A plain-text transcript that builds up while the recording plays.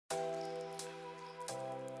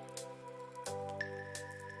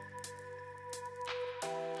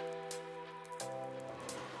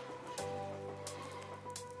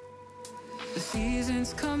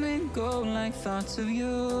seasons come and go like thoughts of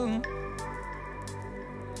you.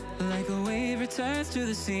 Like a wave returns to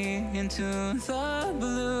the sea, into the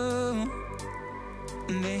blue.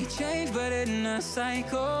 They change but in a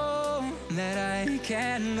cycle that I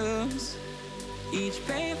can't lose. Each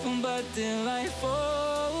painful but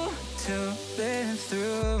delightful to live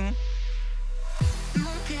through. You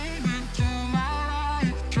came into my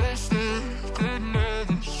life just like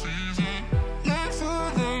another season. Not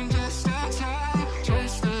for them, just a time,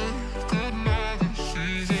 just like another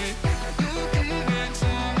season. You came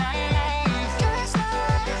into my life just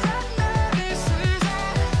like another season.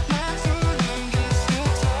 Not for them, just a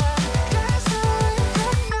time, just like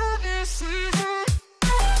another season.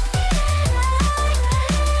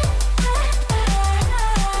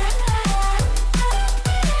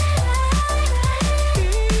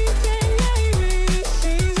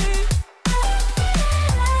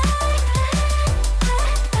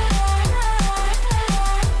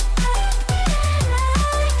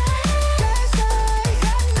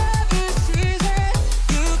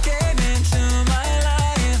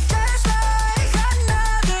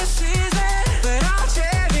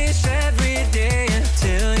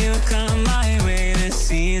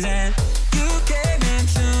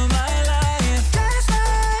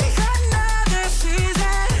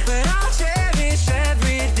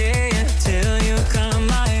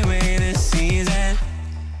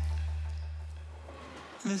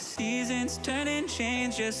 The seasons turn and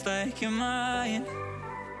change just like your mind.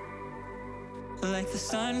 Like the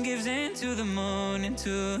sun gives into the moon,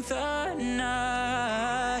 into the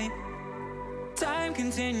night. Time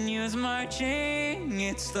continues marching,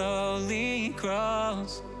 it slowly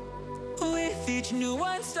crawls. With each new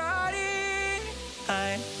one starting,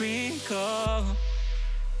 I recall.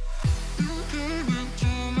 You came into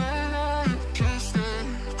my life just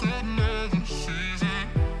like another season.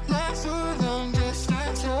 Not for long, just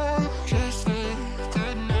a time, just like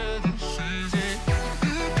another season.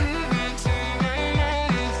 You came into my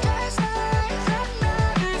life just like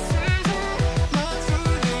another season. Not for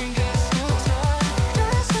long, just a time,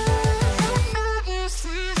 just like another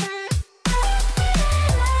season.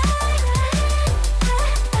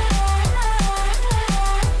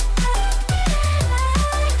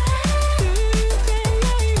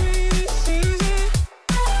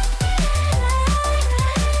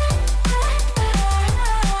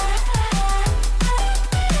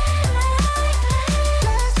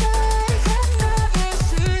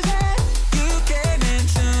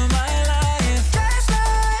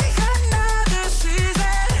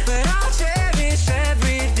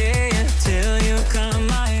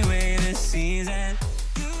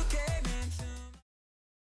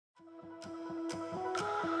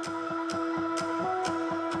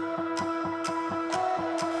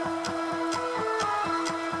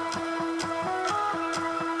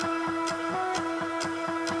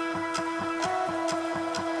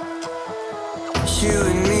 You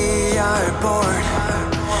and me are born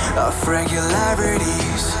of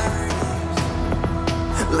regularities,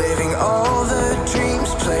 living all the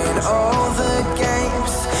dreams, playing all the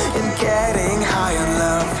games, and getting high on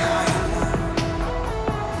love.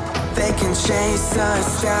 They can chase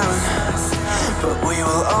us down, but we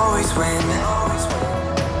will always win.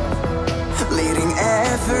 Leading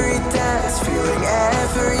every dance, feeling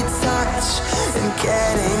every touch, and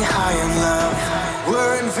getting high on love.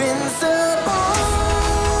 We're invincible.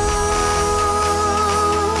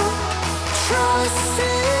 Trust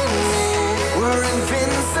in me, we're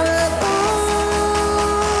invincible.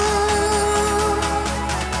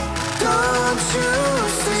 Don't you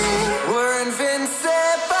see, we're invincible.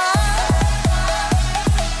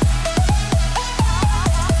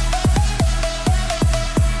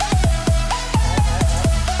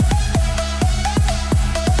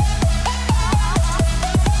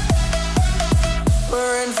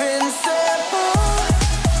 We're invincible.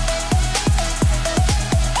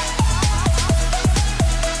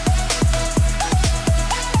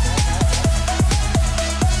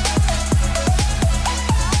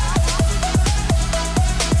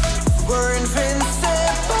 We're invincible.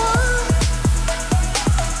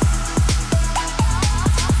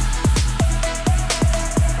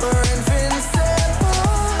 We're invincible.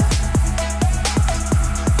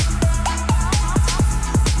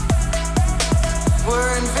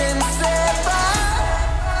 We're invincible.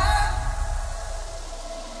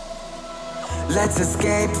 Let's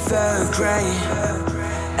escape the gray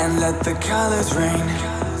and let the colors rain.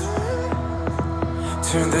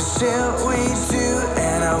 Turn the shit we do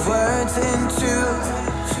and our words into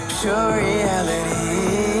pure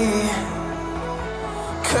reality.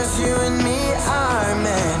 'Cause you and me are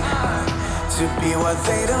meant to to be what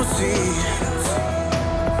they don't see.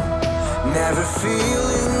 Never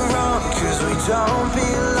feeling wrong, cause we don't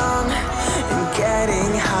belong. And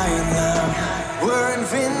getting high in love, we're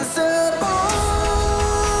invincible.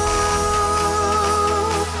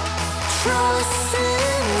 Trust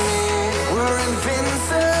in me, we're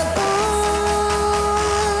invincible.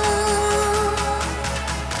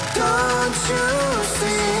 Don't you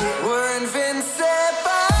see, we're invincible.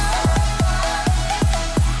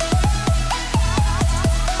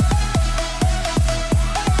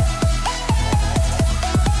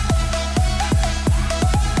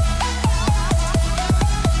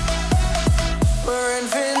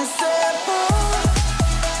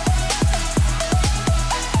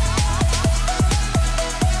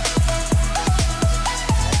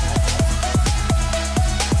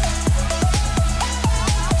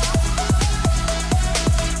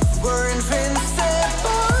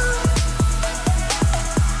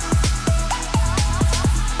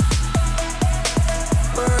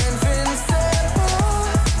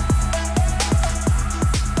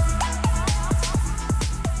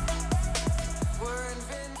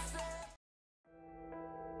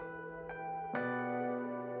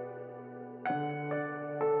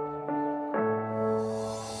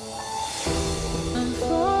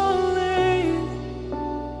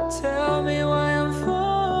 Tell me why I'm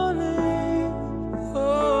falling.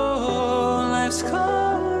 Oh, life's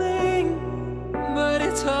calling, but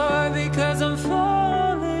it's hard because I'm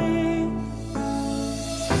falling.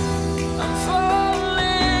 I'm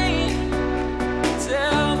falling.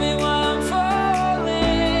 Tell me why I'm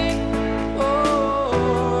falling.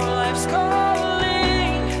 Oh, life's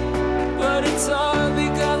calling, but it's hard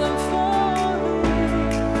because I'm falling.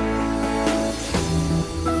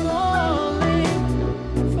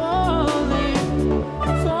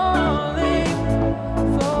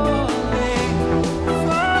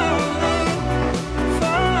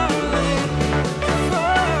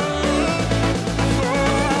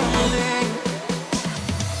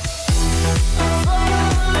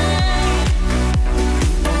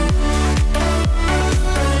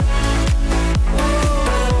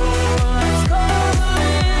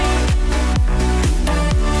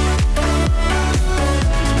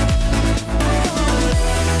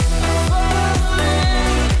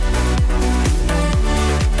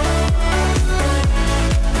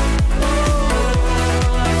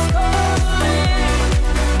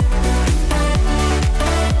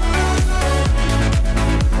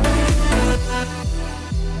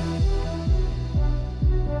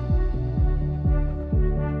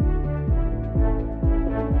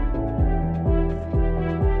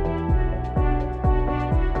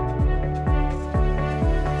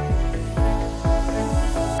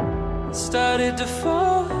 Started to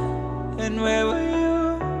fall, and where were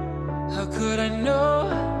you? How could I know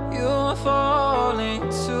you were falling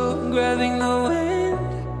too? Grabbing the wind,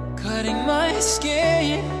 cutting my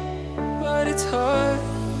skin, but it's hard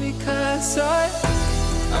because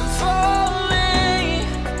I'm falling.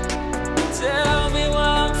 Tell me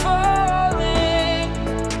why I'm falling.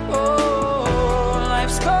 Oh,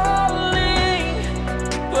 life's calling,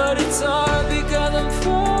 but it's hard because I'm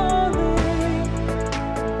falling.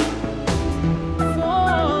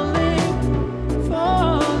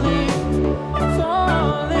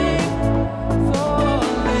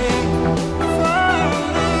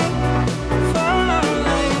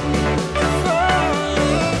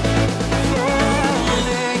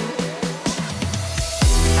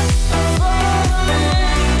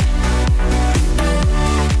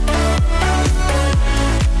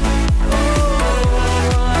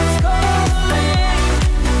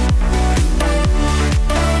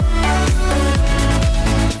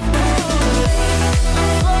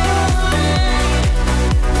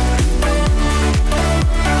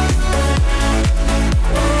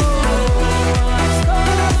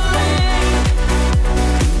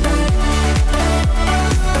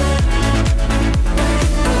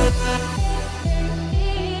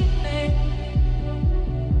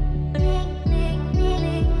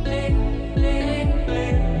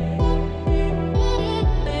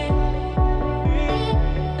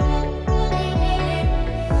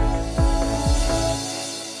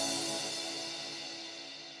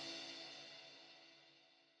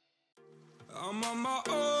 I'm on my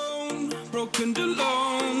own, broken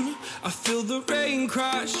alone. I feel the rain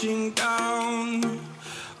crashing down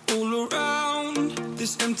all around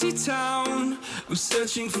this empty town. I'm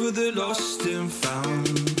searching for the lost and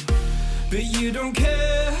found, but you don't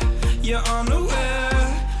care, you're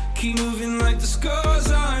unaware. Keep moving like the scars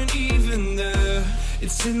aren't even there.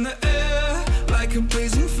 It's in the air like a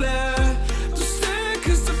blazing flare.